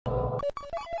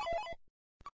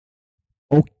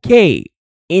Okay,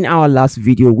 in our last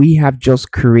video, we have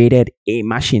just created a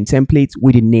machine template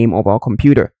with the name of our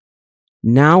computer.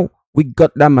 Now we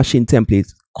got that machine template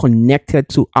connected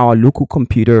to our local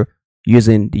computer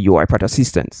using the UiPath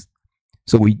assistance.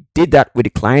 So we did that with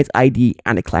the client ID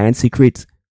and the client secrets,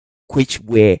 which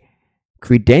were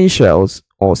credentials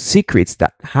or secrets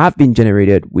that have been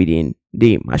generated within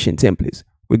the machine templates.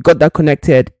 We got that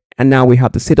connected, and now we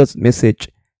have the status message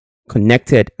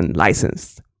connected and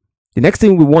licensed. The next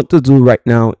thing we want to do right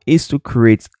now is to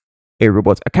create a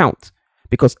robot account,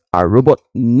 because our robot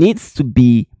needs to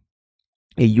be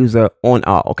a user on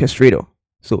our orchestrator.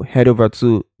 So head over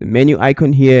to the menu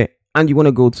icon here, and you want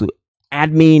to go to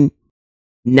admin.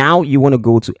 Now you want to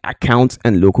go to accounts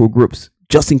and local groups.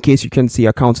 Just in case you can see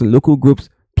accounts and local groups,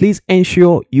 please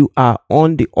ensure you are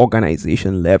on the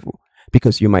organization level,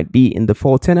 because you might be in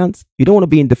default tenants. You don't want to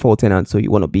be in default tenants, so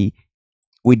you want to be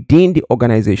within the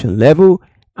organization level,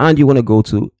 and you want to go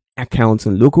to accounts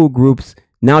and local groups.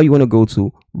 Now you want to go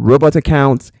to robot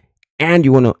accounts, and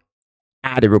you want to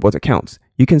add a robot account.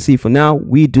 You can see for now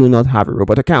we do not have a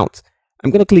robot account.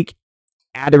 I'm going to click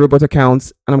add a robot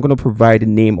account, and I'm going to provide the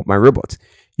name of my robot.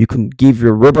 You can give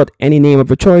your robot any name of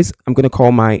your choice. I'm going to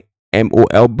call my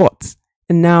MOL bot.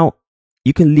 And now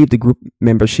you can leave the group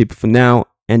membership for now,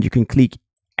 and you can click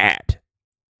add.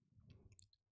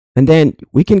 And then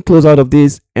we can close out of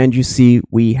this, and you see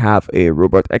we have a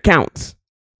robot account.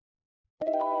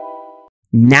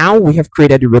 Now we have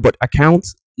created the robot account.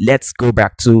 Let's go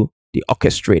back to the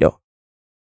orchestrator.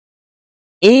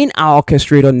 In our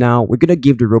orchestrator now, we're going to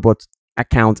give the robot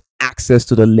account access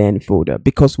to the LAN folder,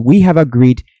 because we have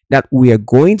agreed that we are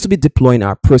going to be deploying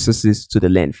our processes to the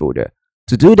LAN folder.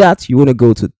 To do that, you want to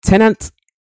go to tenant,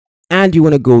 and you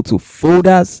want to go to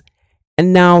folders,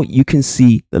 and now you can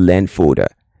see the LAN folder.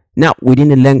 Now within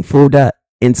the LAN folder,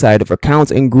 inside of accounts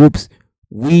and groups,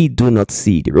 we do not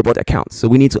see the robot account, so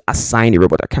we need to assign the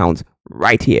robot account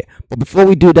right here. But before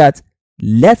we do that,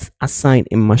 let's assign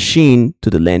a machine to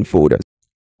the LAN folder.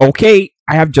 Okay,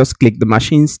 I have just clicked the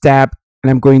machines tab,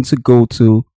 and I'm going to go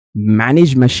to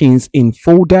manage machines in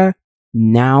folder.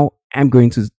 Now I'm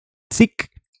going to tick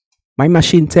my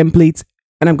machine template,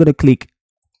 and I'm going to click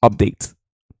update.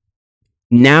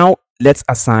 Now let's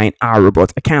assign our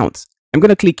robot account. I'm going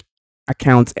to click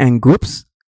accounts and groups,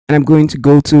 and I'm going to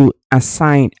go to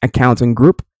assign account and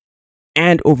group,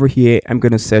 and over here I'm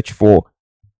going to search for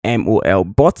MOL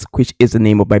bot, which is the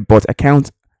name of my bot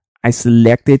account. I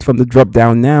select it from the drop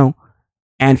down now,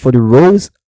 and for the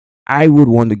roles, I would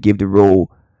want to give the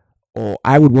role, or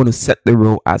I would want to set the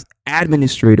role as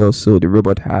administrator, so the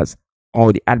robot has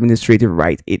all the administrative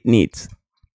rights it needs.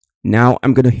 Now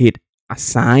I'm going to hit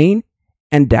assign,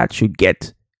 and that should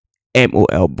get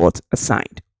MOL bot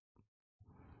assigned.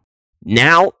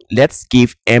 Now let's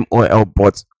give MOL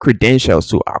bot credentials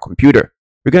to our computer.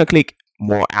 We're going to click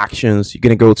more actions. You're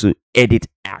going to go to edit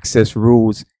access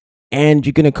rules, and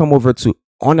you're going to come over to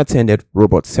unattended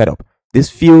robot setup. This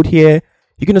field here,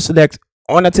 you're going to select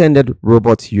unattended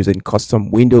robots using custom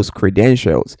Windows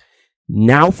credentials.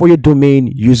 Now for your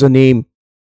domain username,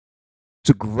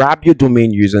 to grab your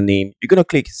domain username, you're going to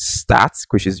click start,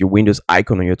 which is your Windows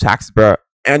icon on your taskbar,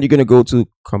 and you're going to go to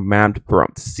command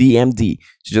prompt, CMD.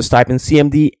 So just type in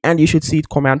CMD, and you should see it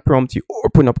command prompt. You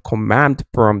open up command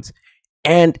prompt,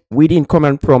 and within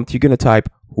command prompt, you're going to type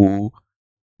who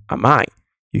am I.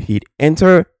 You hit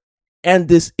enter, and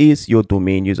this is your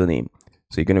domain username.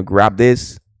 So you're going to grab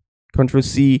this, Control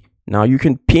C. Now you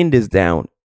can pin this down,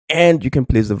 and you can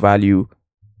place the value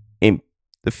in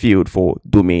the field for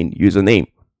domain username.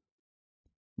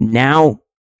 Now,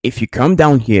 if you come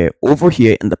down here, over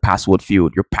here in the password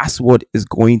field, your password is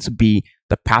going to be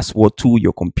the password to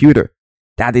your computer.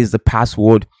 That is the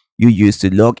password you use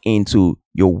to log into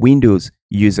your Windows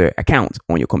user account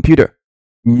on your computer.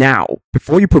 Now,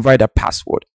 before you provide that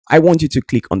password, I want you to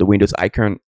click on the Windows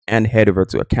icon and head over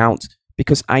to account,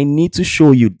 because I need to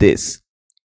show you this.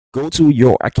 Go to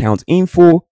your account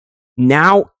info.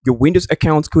 Now, your Windows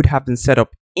account could have been set up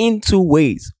in two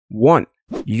ways. One,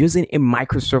 using a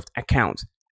Microsoft account.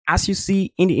 As you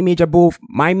see in the image above,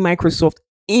 my Microsoft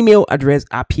email address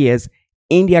appears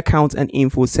in the account and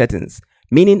info settings,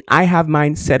 meaning I have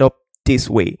mine set up this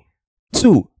way.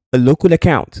 Two, a local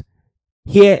account.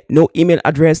 Here, no email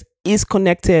address is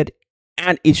connected,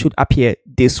 and it should appear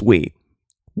this way.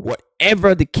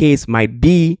 Whatever the case might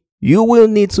be, you will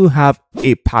need to have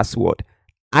a password.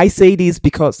 I say this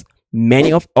because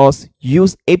many of us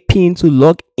use a PIN to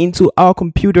log into our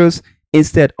computers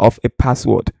instead of a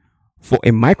password. For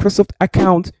a Microsoft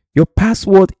account, your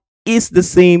password is the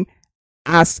same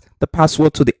as the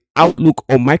password to the Outlook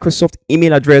or Microsoft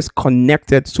email address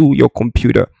connected to your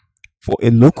computer. For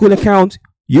a local account,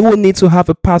 you will need to have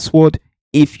a password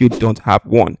if you don't have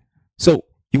one. So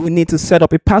you will need to set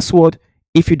up a password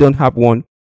if you don't have one.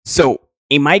 So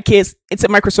in my case, it's a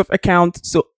Microsoft account.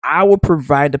 So I will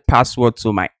provide the password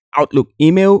to my Outlook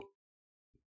email.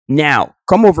 Now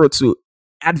come over to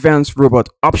Advanced Robot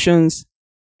Options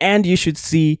and you should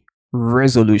see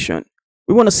resolution.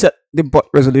 We want to set the bot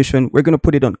resolution. We're going to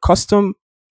put it on custom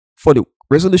for the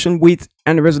resolution width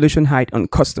and the resolution height on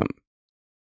custom.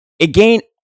 Again,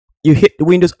 you hit the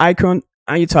Windows icon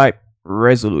and you type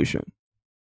resolution.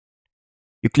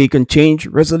 You click on change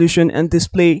resolution and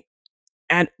display,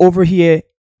 and over here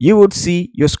you would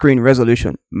see your screen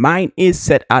resolution. Mine is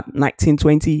set at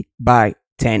 1920 by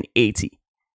 1080.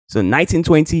 So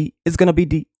 1920 is going to be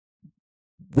the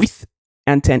width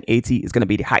and 1080 is going to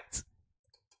be the height.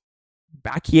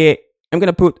 Back here, I'm going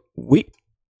to put width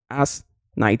as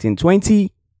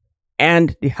 1920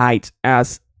 and the height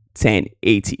as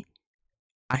 1080.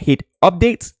 I hit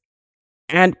update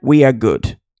and we are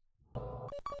good.